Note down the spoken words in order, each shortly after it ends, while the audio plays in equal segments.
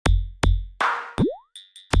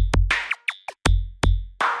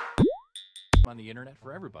on the internet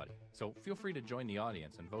for everybody, so feel free to join the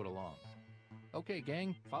audience and vote along. Okay,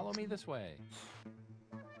 gang, follow me this way.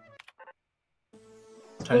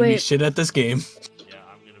 Trying to be shit at this game. Yeah,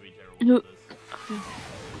 I'm gonna be terrible at this.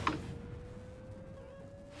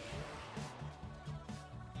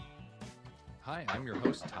 Hi, I'm your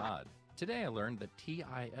host, Todd. Today I learned that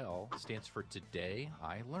TIL stands for Today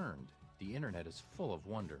I Learned. The internet is full of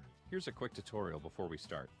wonder. Here's a quick tutorial before we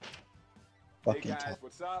start. Hey guys,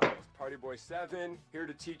 what's up? It's Partyboy7 here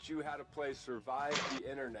to teach you how to play Survive the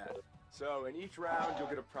Internet. So in each round, you'll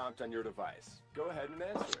get a prompt on your device. Go ahead and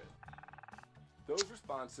answer it. Those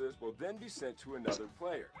responses will then be sent to another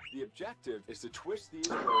player. The objective is to twist these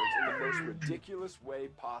words in the most ridiculous way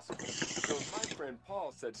possible. So if my friend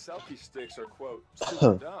Paul said selfie sticks are, quote,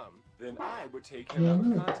 super dumb, then I would take him out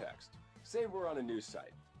of context. Say we're on a news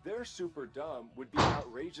site. Their super dumb would be an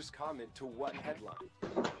outrageous comment to what headline?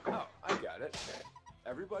 Oh, I got it.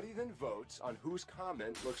 Everybody then votes on whose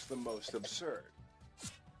comment looks the most absurd.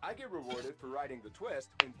 I get rewarded for writing the twist,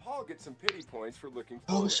 and Paul gets some pity points for looking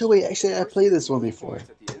forward. Oh, so wait, actually, I played this one before.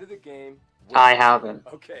 At the end of the game, I haven't.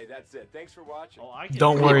 okay, that's it. Thanks for watching. Oh,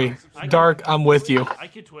 Don't worry. Dark, I'm with you. I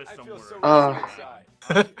could twist I some feel words. so inside.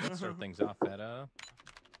 Let's start things off at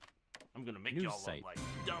I'm gonna make news y'all look site. like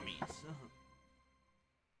dummies.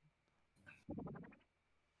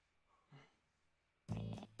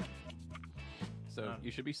 So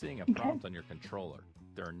you should be seeing a prompt on your controller.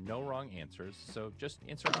 There are no wrong answers, so just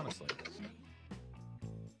answer honestly.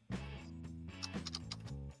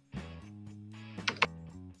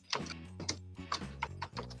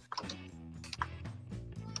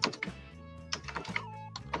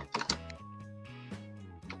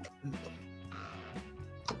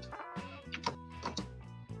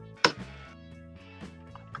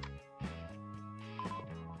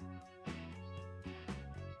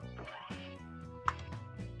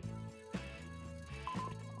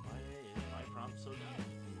 Why is my prompt so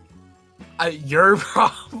dumb? Your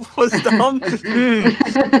problem was dumb.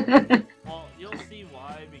 Well, you'll see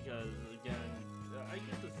why, because again, I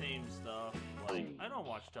get the same stuff. Like, I don't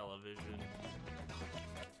watch television.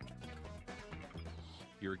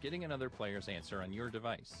 You're getting another player's answer on your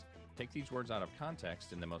device. Take these words out of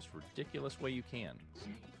context in the most ridiculous way you can.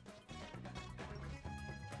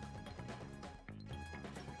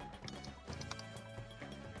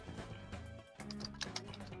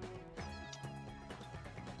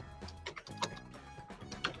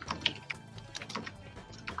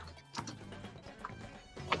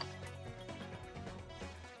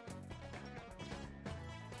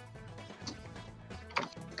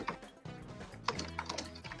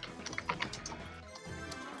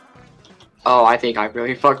 Oh, I think I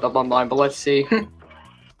really fucked up on mine, but let's see.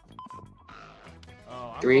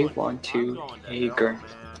 Oh, I'm 3, going- 1, I'm 2, going to Hager.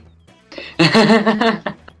 hell,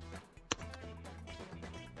 man.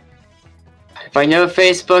 If I know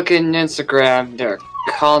Facebook and Instagram, their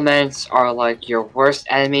comments are like your worst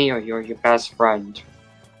enemy or you're your best friend.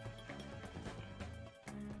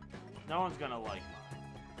 No one's gonna like mine.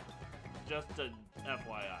 Just a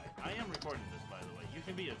FYI. I am recording this, by the way. You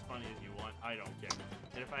can be as funny as you want. I don't care.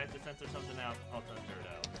 And if I have to censor something out, I'll censor it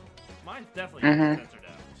out. Mine's definitely gonna be censored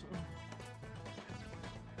out.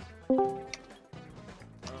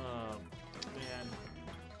 Man.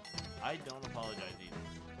 I don't apologize either.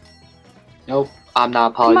 Nope, I'm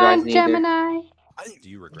not Come apologizing on, either. Gemini. Do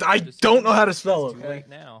you regret I your decision? don't know how to spell It's it. too late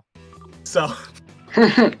now. So,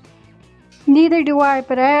 Neither do I,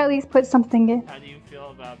 but I at least put something in. How do you feel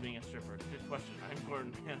about being a stripper? Good question. I'm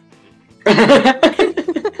Gordon.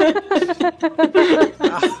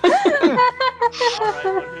 Alright,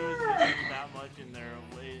 but who is thinking that much in their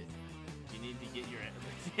way? You need to get your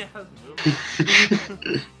enthusiasm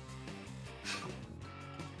moving.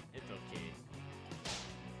 It's okay.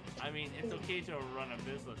 I mean, it's okay to run a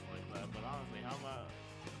business like that, but honestly, how about...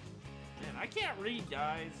 Man, I can't read,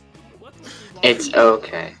 guys. What's with these long- It's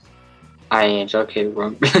okay. I ain't okay,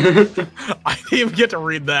 bro. I didn't even get to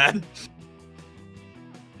read that.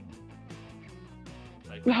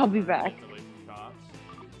 Like, I'll be back. away from cops.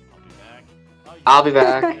 I'll be back. Oh, you I'll be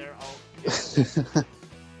back. there,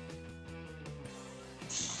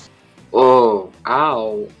 Oh,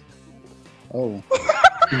 ow. Oh.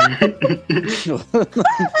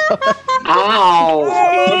 Ow!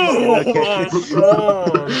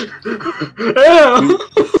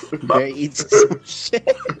 They're eating some shit.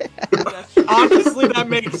 Honestly, that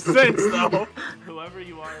makes sense, though. Whoever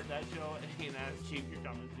you are at that show, ain't that keep your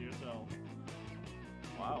comments to yourself.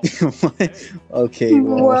 Wow. What? Okay,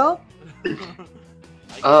 well. I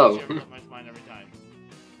Oh. can't share my spine every time.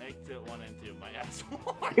 Exit 1 and 2, my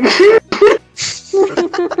asshole.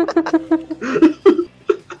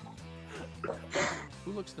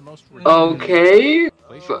 Okay.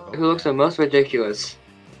 Place your vote Who looks the now. most ridiculous?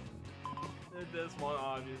 This one,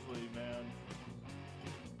 obviously, man.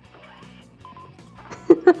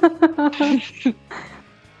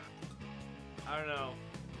 I don't know.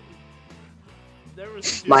 There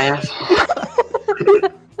was My two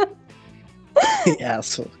asshole.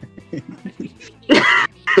 Asshole.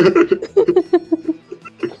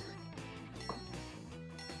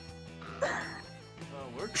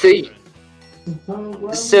 we're See. children.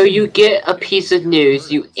 So you get a piece of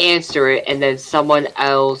news, you answer it, and then someone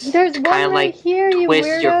else There's one kind of right like here, you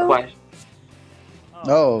twists your weirdo. question.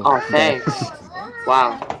 Oh. Oh, thanks.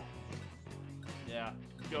 Wow. Yeah,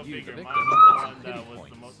 go You, the figure. victim, Mine was the one pity that was the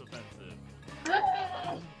points. most offensive.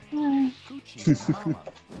 Coochie mama.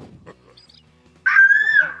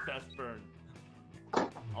 Best burn.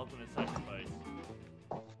 Ultimate sacrifice.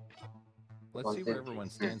 Let's see where everyone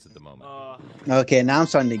stands at the moment. Okay, now I'm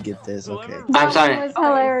starting to get this. Okay. Whoever I'm wrote- sorry. That was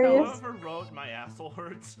hilarious. Whoever wrote my asshole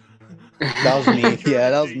hurts. That was me. Yeah,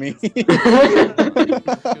 that was me. Let's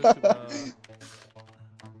go to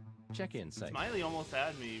check-in site. Smiley almost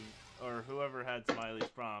had me, or whoever had Smiley's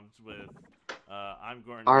prompts with, I'm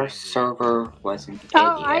Gordon Our Ramsay. server wasn't in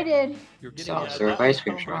Oh, I yet. did. You're getting So, a serve that- ice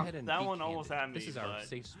cream Go shop. ahead and That be one candid. almost had me, This is our but-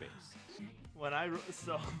 safe space. When I wrote,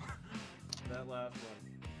 so, that last one.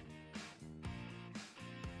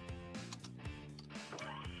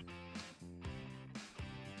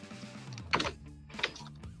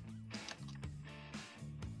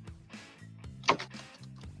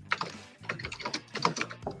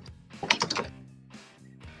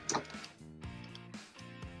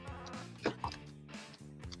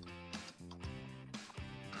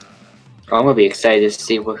 I'm gonna be excited to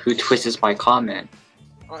see who twists my comment.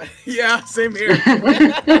 Yeah, same here.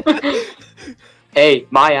 Hey,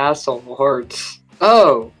 my asshole hurts.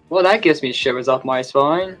 Oh, well that gives me shivers up my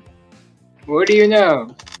spine. What do you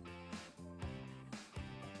know?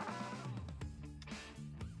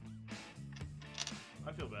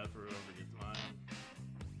 I feel bad for whoever gets mine.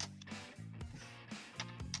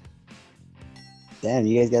 Damn,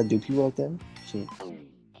 you guys gotta do people like that? Shit.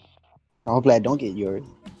 Hopefully I don't get yours.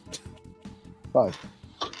 Fuck.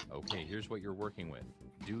 Okay, here's what you're working with.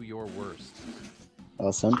 Do your worst.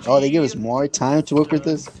 Oh, they give us more time to work with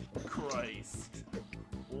this? Christ.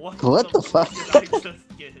 What the fuck? Did I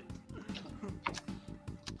just get?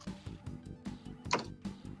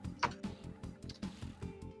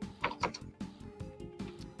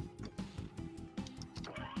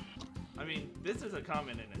 I mean, this is a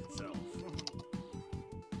comment in itself.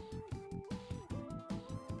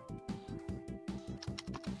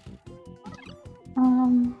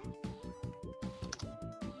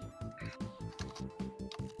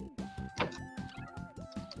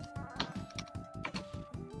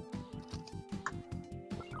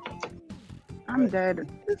 I'm dead.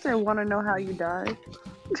 Just I want to know how you died.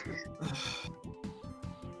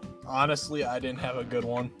 Honestly, I didn't have a good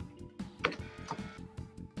one.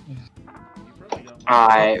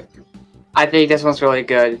 I think this one's really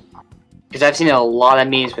good. Because I've seen a lot of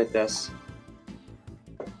memes with this.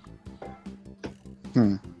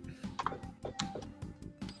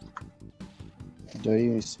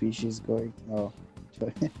 Dirty species going. Oh.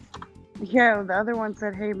 Yeah, the other one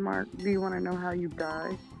said, "Hey Mark, do you want to know how you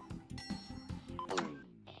die?"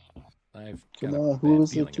 I've got No, a who bad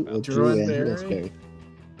was feeling it? Drew about Drew and and who was Barry? Barry?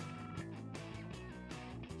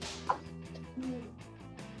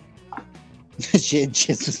 Shit,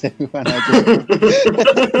 just was everyone. I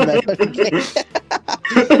just.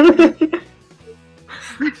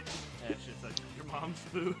 Yeah, shit's like your mom's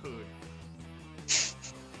food.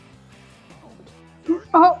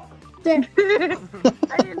 Oh, damn. I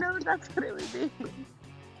didn't know that's what it would be. The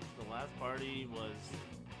last party was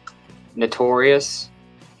Notorious.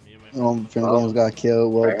 me and my Friend almost got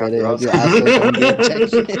killed. Well, Right, better Ross. hope your asshole don't get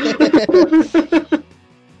injection.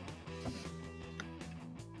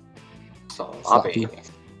 Sloppy.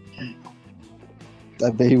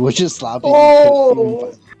 That baby was just sloppy.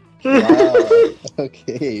 Oh! Wow.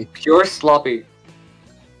 Okay. Pure sloppy.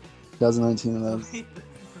 2019 11.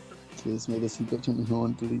 Please make a secret to me. No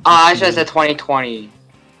one delete. I should have said 2020.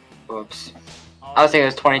 Whoops. I was thinking it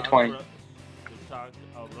was 2020. The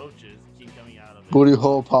roaches keep coming out of it. Booty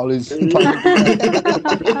hole polish. Wow.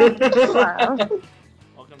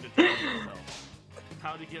 Welcome to Try Yourself.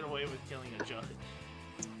 How to get away with killing a judge.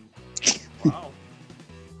 Wow.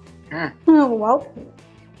 Oh, well.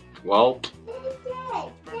 Well, It's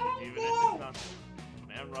perfect even if it's not.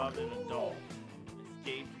 Man robbed an adult.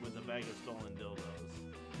 Escaped with a bag of stolen dildos.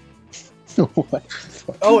 What?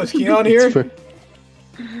 Oh, is Keon here? Vote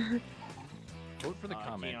for the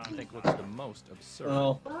comment you Keon. think looks the most absurd.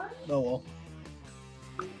 Oh, oh well.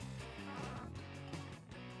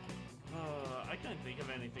 think of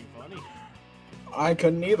anything funny. I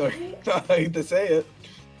couldn't either. I hate to say it.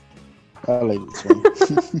 I like this one.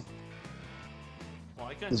 Well,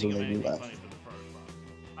 I couldn't This think will of make me anything laugh. funny for the first one.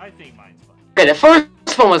 I think mine's funny. Okay, the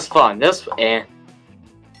first one was fun. This, eh.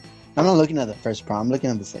 I'm not looking at the first prompt. I'm looking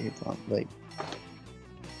at the second prompt. Like,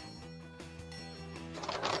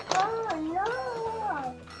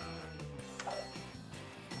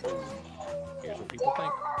 Here's what people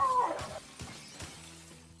think.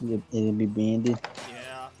 it'll be branded.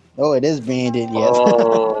 Yeah. Oh, it is branded. Yes.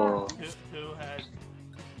 Oh. Who had?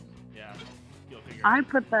 Yeah. You'll figure. I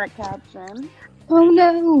put that caption. Oh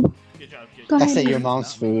no! Good job, kid. Go I ahead. said your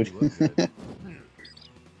mom's food.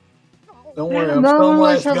 Don't worry, I'm That still one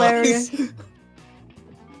was last, hilarious. guys.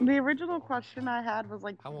 The original question I had was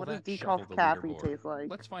like, How will what does that shuffle decaf the taffy leaderboard? taste like?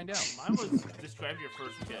 Let's find out. Mine was describe your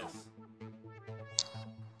first kiss.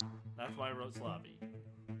 That's why I wrote sloppy.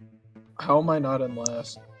 How am I not in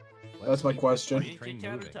last? That's my keep question. this train Kit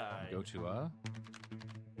Kat or moving. tie? Go to a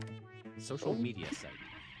social media site.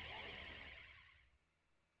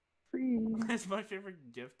 That's my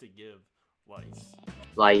favorite gift to give. Lice.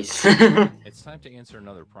 Lice. It's time to answer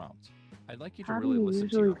another prompt. I'd like you to How do really you listen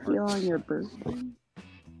to usually your feel heart. on your birthday?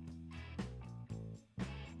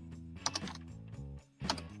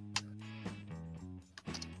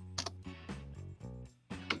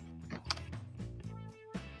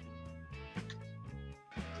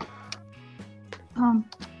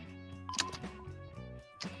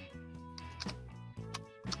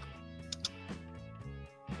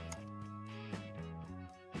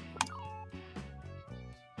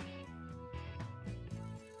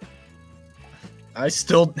 I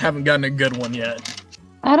still haven't gotten a good one yet.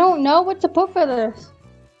 I don't know what to put for this.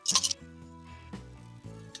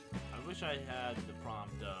 I wish I had the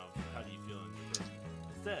prompt of how do you feel in your birthday.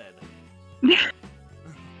 Instead,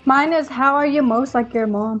 Mine is how are you most like your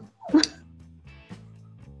mom?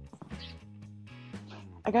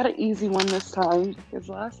 I got an easy one this time, because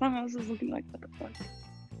last time I was just looking like, what the fuck?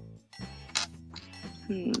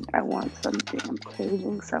 I want something. I'm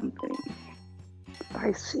craving something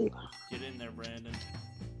spicy. get in there, Brandon.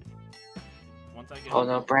 Once I get Oh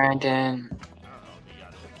no, Brandon. I don't know if you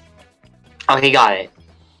got it. Oh, he got it.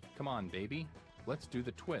 Come on, baby. Let's do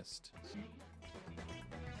the twist.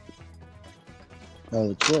 Oh,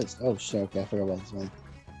 the twist. Oh shit. Okay, I forgot about this one.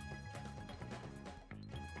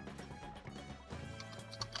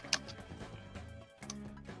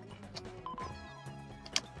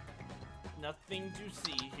 Nothing to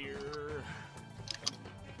see here.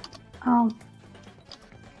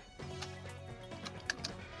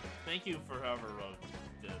 Thank you for whoever wrote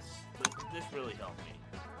this. This really helped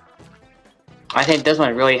me. I think this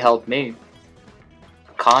one really helped me.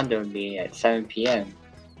 Condom me at 7 p.m.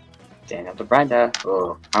 Stand up to Brenda.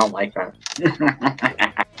 Oh, I don't like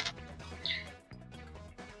that.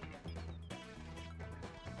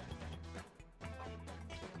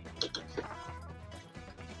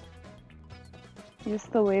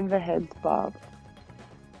 Just the way the heads bob.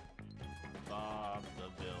 Bob the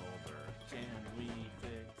Builder, can we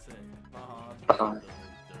fix it? Bob the Uh-huh.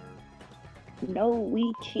 Builder. No,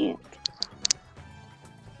 we can't.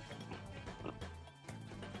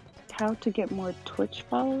 How to get more Twitch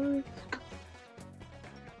followers?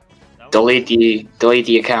 That delete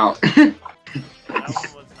the account. That one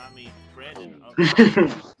was not me. Brandon. Oh,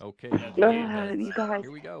 Okay, You guys,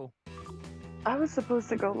 here we go. I was supposed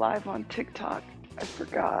to go live on TikTok. I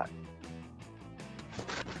forgot.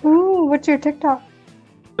 Ooh, what's your TikTok?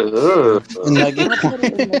 Ooh. Nugget. I'll put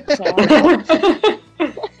it in the chat.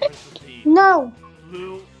 where's the T? No.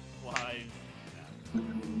 Blue Lives Matter.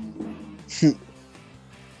 Where's the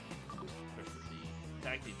T?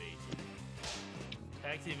 Activation.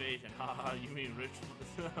 Activation. Haha, you mean rich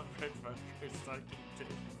fuckers sucking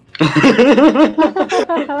tits.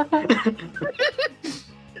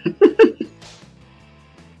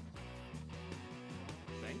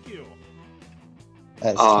 Thank you.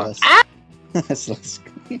 That's Aw. plus. That's less.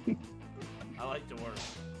 I like to work.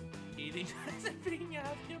 Eating and being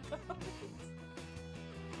happy about it.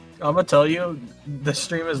 I'm gonna tell you, the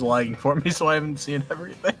stream is lagging for me, so I haven't seen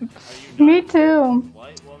everything. Are you Me not? too.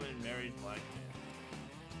 White woman marries black man.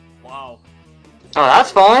 Wow. Oh,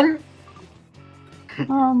 that's fun.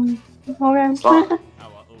 Okay. Stop.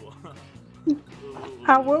 Ow, ooh.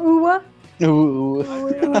 Awa oowa. Ooh. I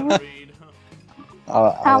cannot read.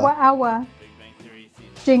 Awa awa. Big Bang Theory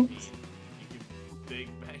season Jinx. 15. Big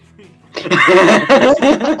Bang Theory.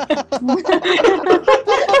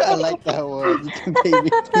 I like that one. You can baby.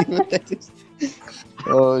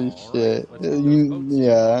 Oh shit.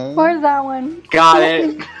 Yeah. Where's that one? Got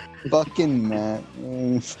it. Fucking Matt.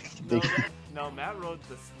 Fucking big. No, No, Matt wrote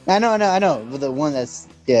this. I know. But the one that's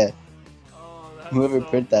yeah. Oh, that's Whoever so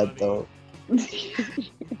print that funny. though.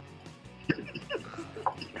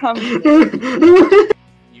 Come. You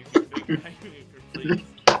can figure out please.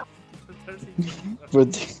 For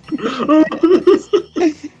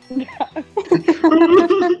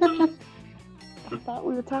I thought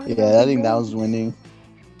we were talking. yeah, I think that was winning.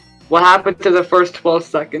 What happened to the first 12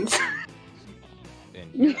 seconds?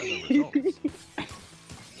 And here are the results.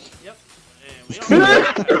 Yep. And we all know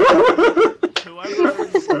that.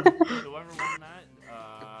 Whoever won that,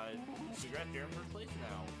 congrats, you're in first place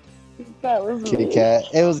now. That was Kitty me. cat.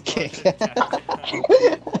 It was Kitty cat.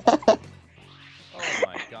 Oh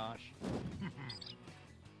my gosh.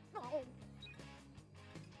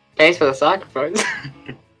 Thanks for the sacrifice.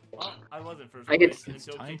 Well, I was in first I get- place It's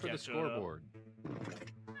until time for the Kit Kat showed up. scoreboard.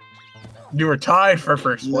 You were tied for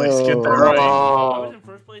first place. Get that No. right. I Oh. was in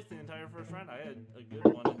first place the entire first round. I had a good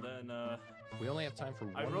one, and then We only have time for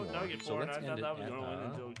one I wrote more, Nugget so for, and let's I end thought it that was at going to win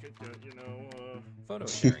until Kit Kat, photo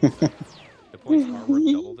sharing site. The points are worth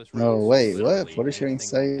double this round. Oh, wait, what? Literally Photo sharing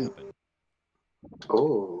anything can site? happen.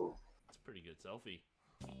 Oh. It's a pretty good selfie.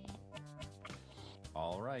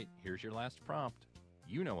 All right, here's your last prompt.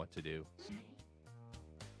 You know what to do.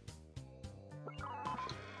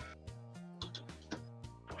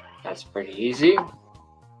 That's pretty easy. I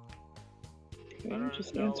Okay, don't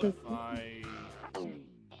just know answer. if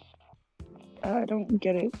I don't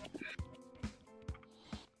get it.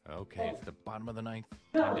 Okay, it's the bottom of the ninth.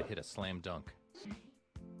 Time to hit a slam dunk.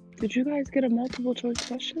 Did you guys get a multiple choice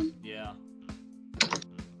question? Yeah.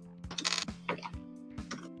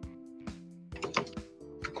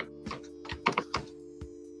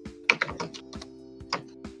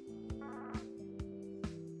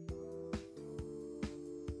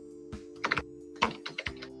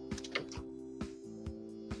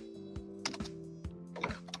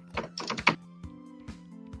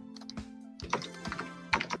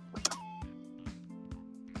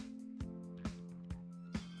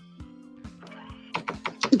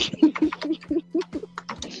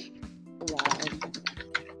 Wow.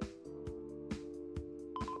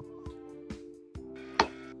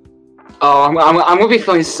 Oh, I'm gonna be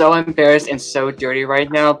feeling so embarrassed and so dirty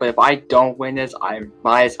right now. But if I don't win this, I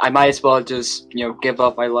might as well just give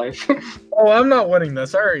up my life. Oh, I'm not winning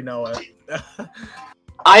this. I already know it.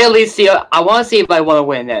 I at least see. I want to see if I want to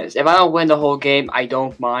win this. If I don't win the whole game, I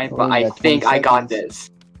don't mind. But Oh, I yeah, think 20 I got seconds. this.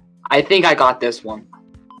 I think I got this one.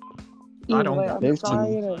 I don't Either way, got I'm 15.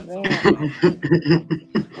 sorry in advance.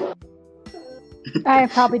 I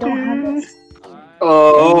probably don't have this.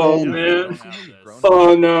 Oh And man. Have this.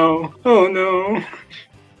 Oh no. Oh no.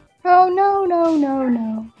 Oh no no no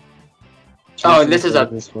no. Oh, this is a-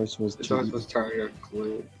 This horse was This too one was turning a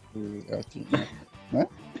clue. What?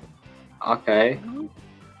 Okay.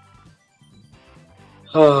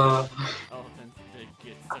 Oh. Elephants did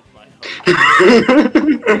get stuck by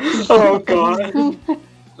Oh god.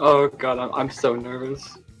 Oh god, I'm so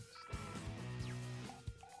nervous.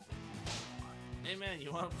 Hey man,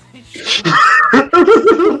 you want to play?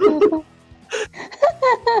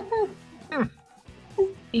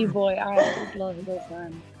 E-boy, I love this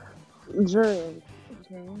one. Drew.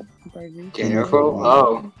 Baby. Jennifer?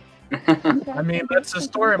 Oh. I mean, that's the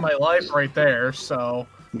story of my life right there, so.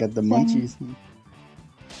 Got the munchies.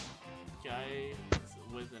 Guy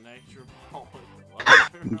with an extra ball.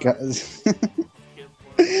 Guys.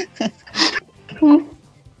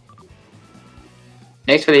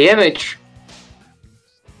 Thanks for the image.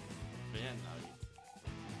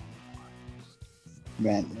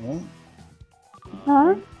 Man, what?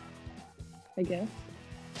 Huh? I guess.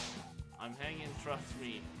 I'm hanging, trust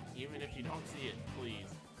me. Even if you don't see it, please.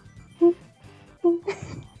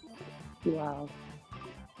 Wow.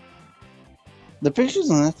 The pictures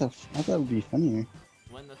on that stuff, I thought it would be funnier.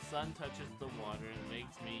 When the sun touches the water, it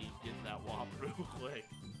makes me get that wop real quick.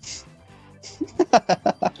 Yeah,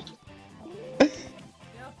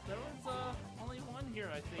 there was only one here,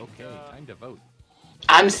 I think. Okay, time to vote.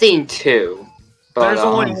 I'm seeing two. But, There's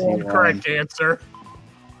only see one one. correct answer.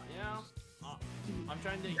 Yeah, I'm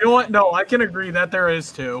trying to. You know what? No, I can agree that there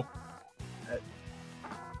is two.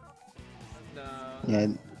 Yeah.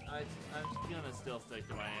 I'm gonna still stick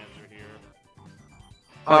to my answer here.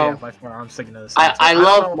 Oh, Oh. yeah, by far, I'm sticking to this. I answer.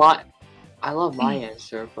 I love my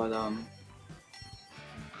answer, but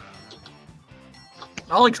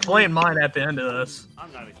I'll explain mine at the end of this.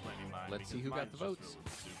 I'm not explaining mine. Let's see because who got mine's the just votes.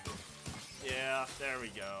 really stupid. Yeah, there we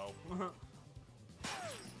go.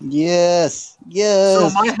 Yes! So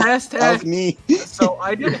Yes! my That was hashtag. me! So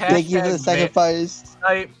I did hashtag Thank you for the Vic sacrifice.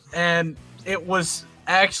 type, and it was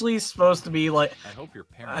actually supposed to be like, I hope your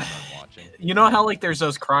parents aren't watching. you know how like there's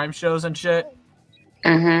those crime shows and shit?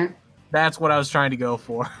 Mm-hmm. That's what I was trying to go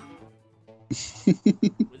for. Which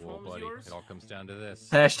Well, one was buddy, yours? it all comes down to this.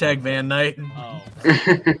 Hashtag Van Knight. Oh.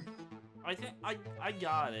 I think I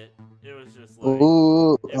got it. It was just like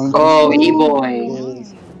Ooh, Oh, E-boy.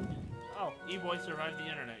 oh, E-boy survived the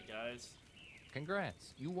internet, guys.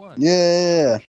 Congrats, you won. Yeah.